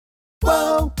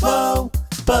Whoa,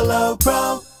 below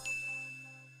pro.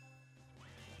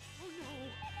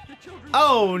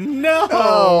 Oh no!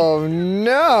 Oh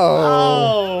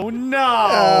no! Oh no!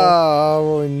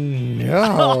 Oh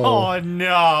no! Oh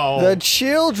no! The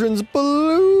children's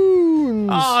balloons!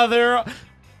 Oh, they're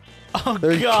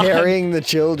God. Carrying the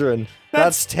children.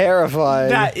 That's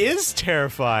terrifying. That is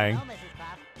terrifying.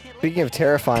 Speaking of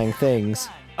terrifying things.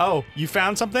 Oh, you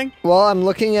found something? Well, I'm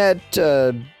looking at,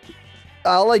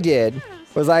 all I did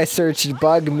was I searched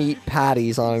bug meat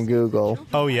patties on Google.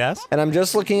 Oh, yes? And I'm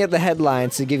just looking at the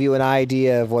headlines to give you an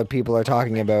idea of what people are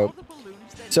talking about.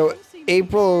 So,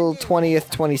 April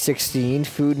 20th, 2016,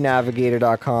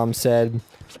 foodnavigator.com said,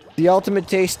 the ultimate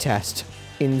taste test,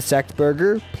 insect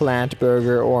burger, plant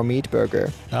burger, or meat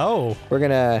burger. Oh. We're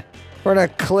gonna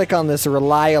click on this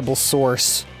reliable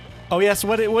source. Oh, yes,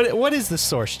 what is the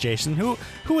source, Jason? Who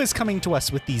is coming to us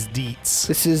with these deets?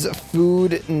 This is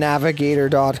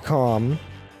foodnavigator.com.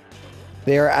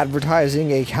 They are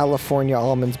advertising a California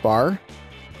almonds bar,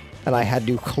 and I had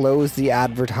to close the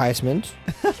advertisement.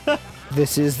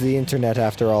 This is the internet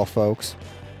after all, folks.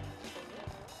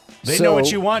 They know what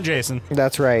you want, Jason.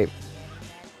 That's right.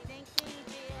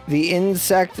 The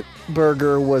insect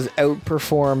burger was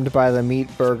outperformed by the meat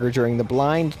burger during the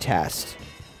blind test.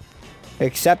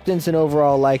 Acceptance and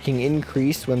overall liking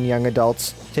increased when young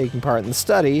adults taking part in the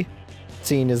study,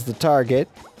 seen as the target,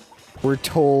 were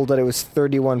told that it was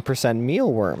 31%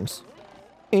 mealworms.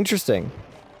 Interesting.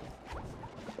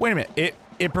 Wait a minute,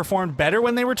 it performed better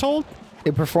when they were told?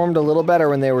 It performed a little better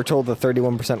when they were told that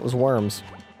 31% was worms.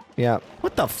 Yeah.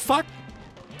 What the fuck?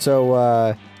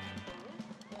 So,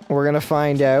 we're gonna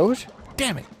find out.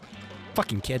 Damn it.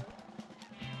 Fucking kid.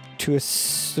 To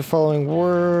the following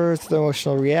words, the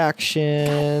emotional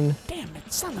reaction. Damn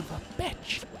it, son of a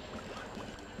bitch.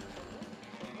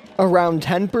 Around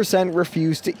 10%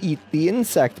 refused to eat the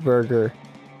insect burger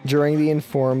during the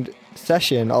informed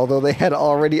session, although they had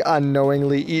already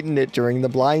unknowingly eaten it during the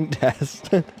blind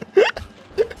test.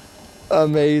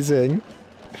 Amazing.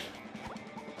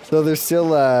 So there's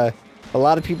still, a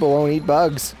lot of people won't eat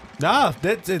bugs. No,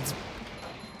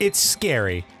 it's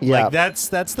scary. Yeah. Like,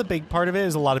 that's the big part of it,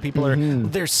 is a lot of people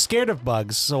they're scared of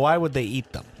bugs, so why would they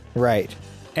eat them? Right.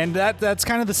 And that's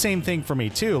kind of the same thing for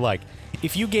me, too. Like,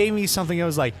 if you gave me something that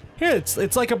was like, here,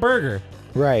 it's like a burger.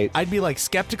 Right. I'd be, like,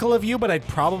 skeptical of you, but I'd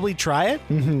probably try it.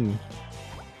 Mm-hmm.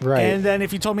 Right. And then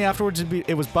if you told me afterwards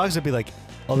it was bugs, I'd be like,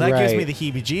 well, that gives me the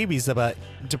heebie-jeebies, but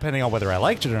depending on whether I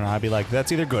liked it or not, I'd be like,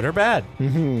 that's either good or bad.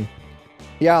 Mm-hmm.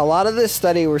 Yeah, a lot of this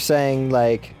study were saying,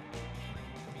 like,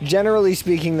 generally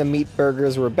speaking, the meat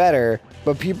burgers were better,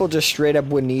 but people just straight up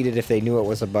wouldn't eat it if they knew it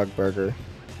was a bug burger.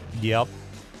 Yep.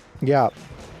 Yeah.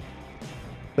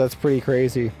 That's pretty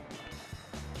crazy.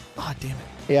 Oh, damn it.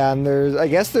 Yeah, and I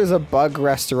guess there's a bug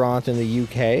restaurant in the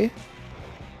UK.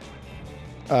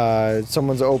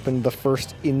 Someone's opened the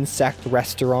first insect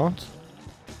restaurant.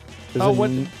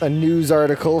 There's a news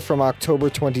article from October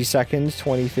 22nd,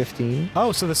 2015.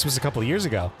 Oh, so this was a couple of years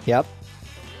ago. Yep.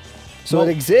 So it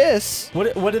exists.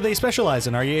 What do they specialize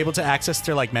in? Are you able to access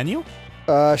their, like, menu?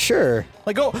 Sure.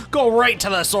 Like, go right to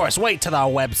the source, wait to the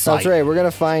website. That's right, we're gonna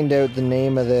find out the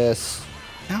name of this.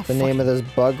 Name of this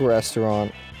bug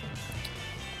restaurant.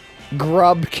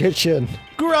 Grub Kitchen.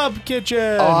 Grub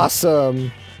Kitchen!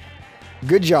 Awesome.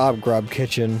 Good job, Grub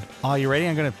Kitchen. Oh, you ready?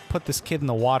 I'm gonna put this kid in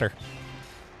the water.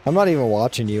 I'm not even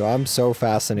watching you. I'm so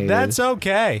fascinated. That's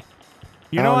okay.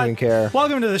 You know I what? don't even care.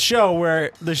 Welcome to the show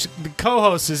where the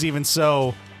co-host is even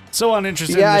so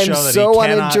uninterested in the show that he cannot... Yeah, I'm so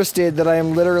uninterested that I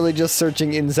am literally just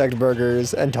searching insect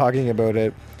burgers and talking about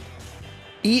it.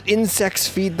 Eat insects,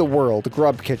 feed the world.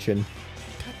 Grub Kitchen.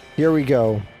 Here we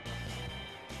go.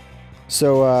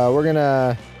 So, we're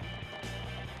gonna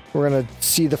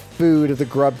see the food of the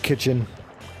Grub Kitchen.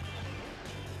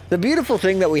 The beautiful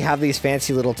thing that we have these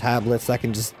fancy little tablets that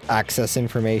can just access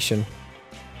information.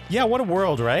 Yeah, what a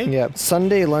world, right? Yeah,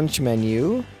 Sunday lunch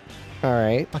menu. All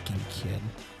right. Fucking kid.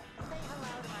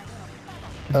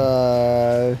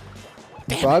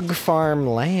 Bug farm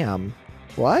lamb.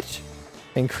 What?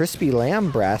 And crispy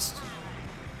lamb breast.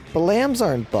 But lambs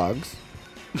aren't bugs.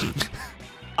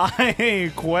 I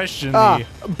question the...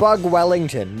 Bug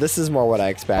Wellington. This is more what I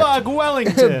expect. Bug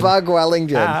Wellington! Bug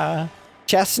Wellington.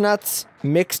 Chestnuts,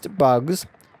 mixed bugs,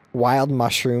 wild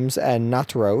mushrooms, and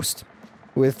nut roast,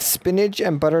 with spinach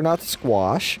and butternut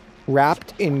squash,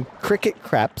 wrapped in cricket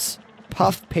crepes,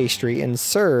 puff pastry, and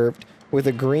served with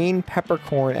a green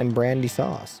peppercorn and brandy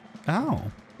sauce. Oh.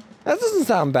 That doesn't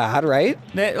sound bad, right?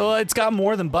 Well, it's got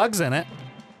more than bugs in it.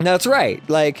 That's right.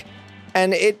 Like,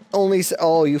 and it only...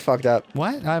 Oh, you fucked up.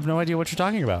 What? I have no idea what you're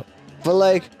talking about. But,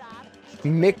 like,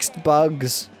 mixed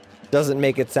bugs doesn't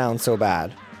make it sound so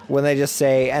bad. when they just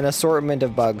say an assortment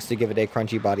of bugs to give it a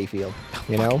crunchy body feel,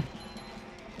 you know?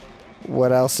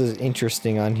 What else is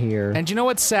interesting on here? And you know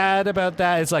what's sad about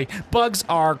that? It's like, bugs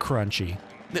are crunchy.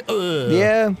 Ugh.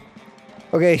 Yeah.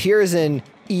 Okay, here's an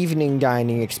evening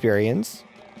dining experience.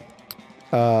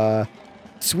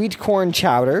 Sweet corn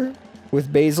chowder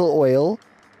with basil oil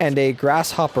and a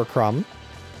grasshopper crumb.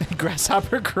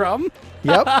 Grasshopper crumb?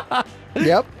 Yep.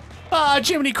 Yep. Ah,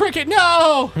 Jiminy Cricket,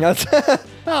 no! That's,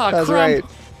 Ah, that's crumb. right.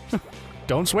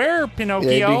 Don't swear, It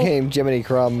Pinocchio. became Jiminy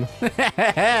Crumb.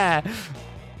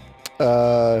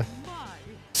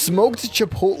 Smoked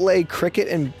chipotle cricket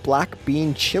and black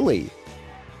bean chili.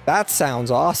 That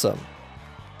sounds awesome.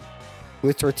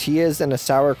 With tortillas and a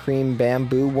sour cream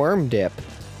bamboo worm dip.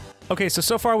 Okay,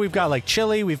 so far we've got like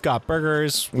chili, we've got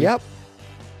burgers. Yep.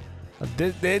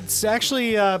 It's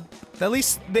actually, at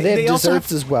least They have also desserts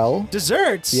have as well.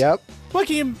 desserts. Yep.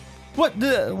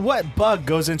 What bug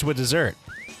goes into a dessert?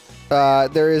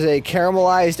 There is a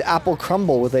caramelized apple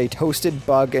crumble with a toasted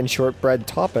bug and shortbread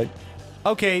topping.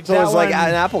 Okay, So that it's like one,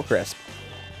 an apple crisp.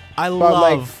 I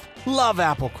like- love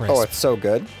apple crisp. Oh, it's so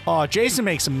good. Oh, Jason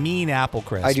makes a mean apple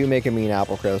crisp. I do make a mean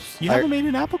apple crisp. You haven't made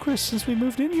an apple crisp since we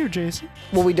moved in here, Jason.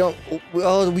 Well, we don't.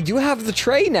 Well, we do have the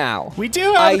tray now. We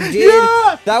do. I Have, did.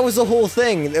 Yeah! That was the whole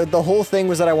thing. The whole thing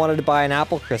was that I wanted to buy an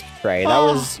apple crisp tray. That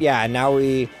Oh. was, yeah, now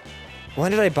we...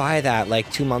 When did I buy that?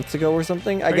 Like 2 months ago or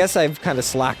something? I guess I've kind of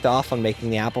slacked off on making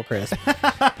the apple crisp.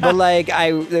 But like, I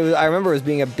remember it was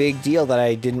being a big deal that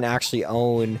I didn't actually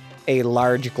own a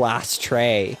large glass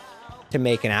tray to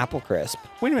make an apple crisp.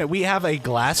 Wait a minute. We have a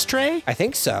glass tray. I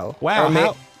think so. Wow.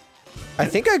 Or I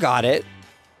think I got it.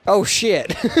 Oh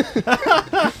shit.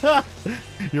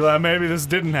 You're like, maybe this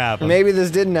didn't happen. Maybe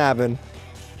this didn't happen.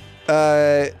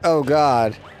 Oh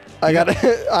god.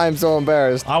 I'm so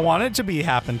embarrassed. I want it to be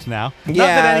happened now. Not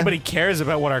Yeah. that anybody cares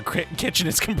about what our kitchen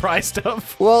is comprised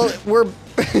of. Well, well,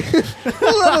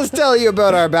 let us tell you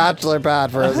about our bachelor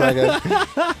pad for a second.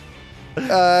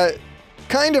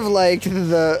 Kind of like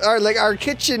our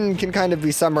kitchen can kind of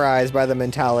be summarized by the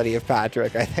mentality of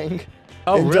Patrick, I think.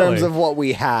 Oh, in really? terms of what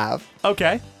we have.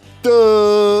 Okay.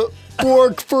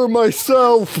 Fork for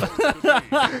myself.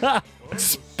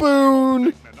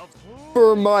 Spoon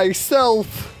for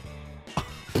myself.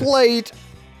 Plate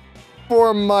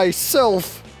for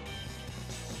myself.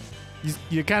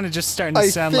 You're kind of just starting to I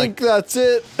sound think like that's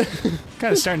it.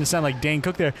 kind of starting to sound like Dane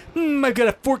Cook there. I've got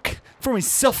a fork for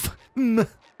myself. One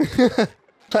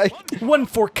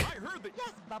fork.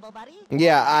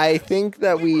 Yeah, I think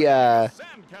that we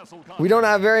don't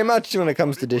have very much when it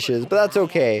comes to dishes, but that's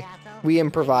okay. We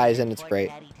improvise and it's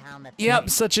great. Yep,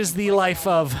 such is the life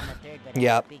of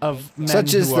Yep. men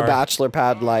Such is who the are- bachelor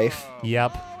pad life.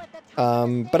 Yep.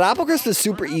 But apple crisp is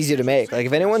super easy to make. Like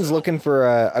if anyone's looking for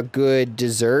a good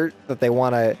dessert that they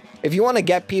want to, if you want to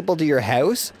get people to your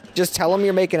house, just tell them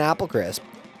you're making apple crisp.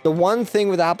 The one thing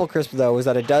with apple crisp though is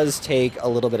that it does take a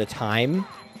little bit of time.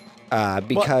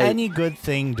 Because Well, any good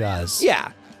thing does.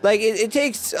 yeah, like it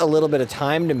takes a little bit of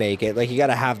time to make it. Like you got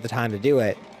to have the time to do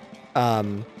it.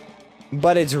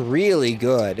 But it's really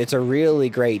good. It's a really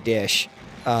great dish.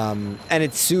 And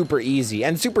it's super easy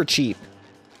and super cheap.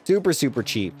 Super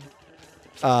cheap.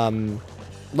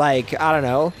 Like, I don't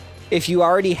know, if you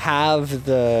already have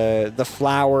the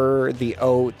flour, the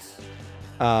oats,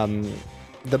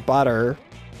 the butter,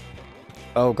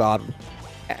 oh god,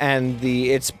 and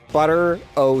it's butter,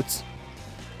 oats,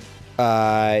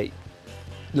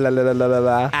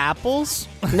 Apples?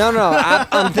 No,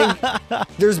 I'm thinking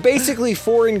there's basically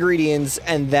 4 ingredients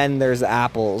and then there's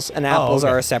apples, and apples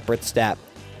okay. are a separate step.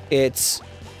 It's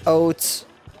oats,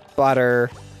 butter,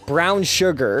 brown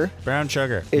sugar Brown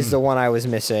sugar. is the one I was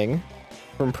missing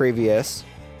from previous,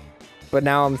 but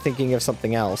now I'm thinking of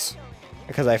something else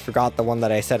because I forgot the one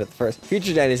that I said at the first.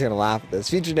 Future Daddy's gonna laugh at this.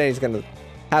 Future Daddy's gonna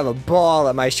have a ball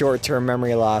at my short-term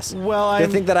memory loss. Well, I I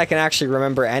think that I can actually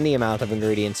remember any amount of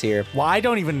ingredients here. Well, I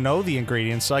don't even know the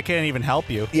ingredients, so I can't even help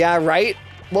you. Yeah, right?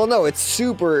 Well, no, it's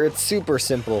super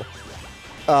simple.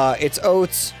 It's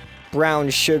oats, brown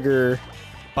sugar,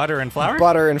 Butter and flour?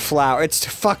 butter, and flour. It's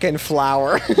fucking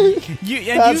flour.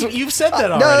 You've said that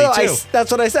No, already, too. that's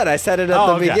what I said. I said it at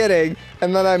the okay. beginning,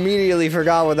 and then I immediately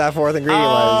forgot what that 4th ingredient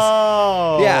was.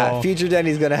 Oh. Yeah, future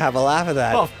Denny's gonna have a laugh at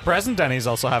that. Well, present Denny's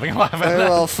also having a laugh at that.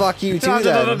 Well, fuck you too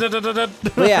then.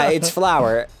 But yeah, it's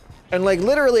flour. And like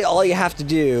literally all you have to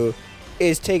do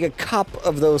is take a cup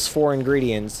of those 4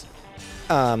 ingredients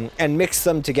and mix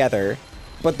them together.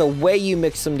 But the way you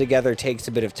mix them together takes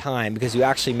a bit of time because you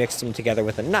actually mix them together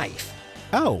with a knife.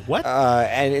 Oh, what?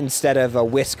 And instead of a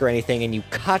whisk or anything, and you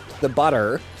cut the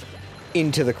butter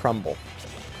into the crumble.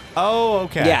 Oh,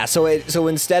 okay. Yeah, so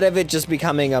instead of it just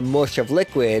becoming a mush of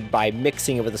liquid by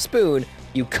mixing it with a spoon,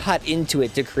 you cut into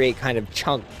it to create kind of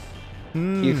chunks.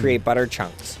 You create butter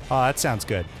chunks. Oh, that sounds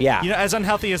good. Yeah. You know, as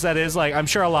unhealthy as that is, like, I'm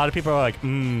sure a lot of people are like,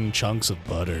 chunks of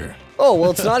butter. Oh,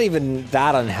 well, it's not even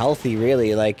that unhealthy,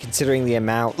 really, like, considering the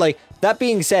amount. Like, that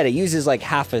being said, it uses, like,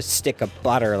 half a stick of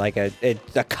butter, like a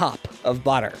cup of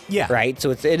butter. Yeah. Right?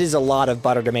 So it is a lot of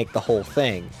butter to make the whole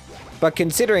thing. But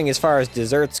considering as far as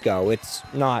desserts go, it's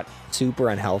not super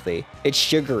unhealthy. It's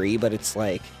sugary, but it's,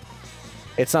 like,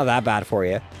 it's not that bad for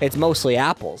you. It's mostly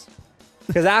apples.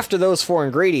 Because after those 4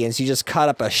 ingredients, you just cut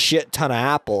up a shit ton of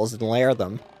apples and layer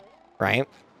them, right?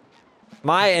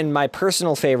 My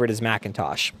personal favorite is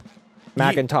Macintosh.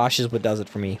 Macintosh is what does it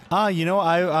for me. You know,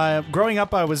 I growing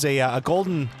up, I was a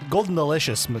golden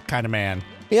delicious kind of man.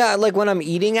 Yeah, like when I'm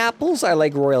eating apples, I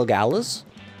like Royal Galas.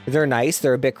 They're nice.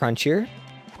 They're a bit crunchier,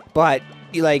 but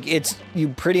you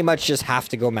pretty much just have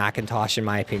to go Macintosh in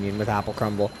my opinion with apple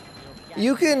crumble.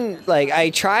 You can, like, I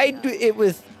tried it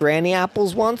with Granny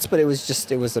apples once, but it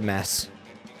was a mess.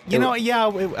 You know, yeah,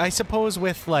 I suppose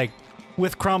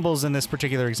with crumbles in this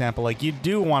particular example, like, you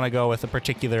do want to go with a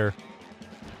particular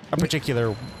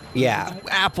Yeah.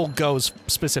 apple goes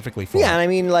specifically for. Yeah, and I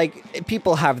mean, like,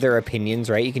 people have their opinions,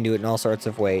 right? You can do it in all sorts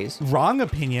of ways. Wrong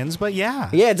opinions, but yeah.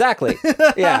 Yeah, exactly.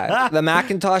 Yeah, the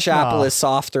Macintosh apple is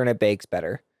softer and it bakes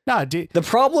better. No, The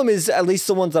problem is, at least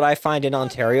the ones that I find in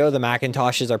Ontario, the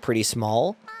Macintoshes are pretty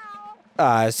small.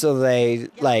 So they,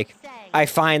 like, I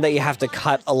find that you have to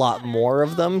cut a lot more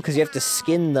of them because you have to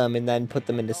skin them and then put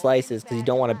them into slices because you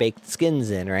don't want to bake the skins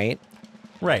in, right?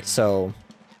 Right. So,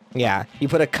 yeah. You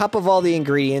put a cup of all the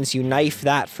ingredients, you knife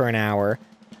that for an hour,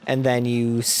 and then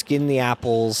you skin the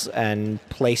apples and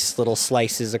place little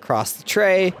slices across the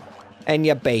tray, and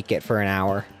you bake it for an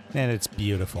hour. And it's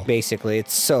beautiful. Basically,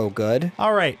 it's so good.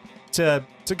 All right, to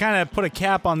kind of put a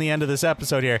cap on the end of this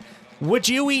episode here, would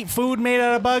you eat food made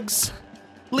out of bugs?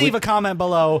 Leave a comment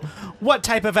below. What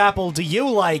type of apple do you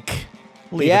like?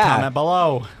 Leave a comment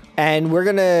below. And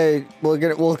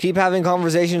we'll keep having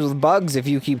conversations with bugs if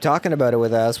you keep talking about it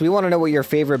with us. We want to know what your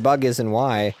favorite bug is and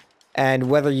why, and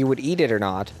whether you would eat it or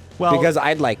not. Well, because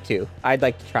I'd like to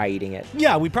try eating it.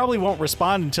 Yeah, we probably won't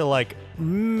respond until like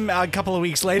a couple of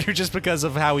weeks later, just because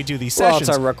of how we do these sessions.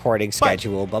 Well, it's our recording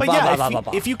schedule. But yeah,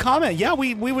 if you comment, yeah,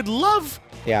 we would love.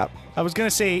 Yeah. I was gonna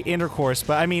say intercourse,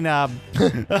 but I mean,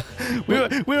 we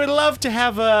would love to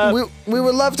have we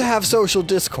would love to have social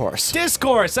discourse.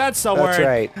 Discourse, that's the word.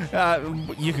 That's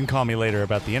right. You can call me later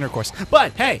about the intercourse.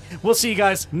 But hey, we'll see you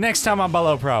guys next time on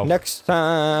Below Pro. Next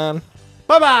time.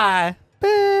 Bye-bye.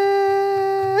 Bye.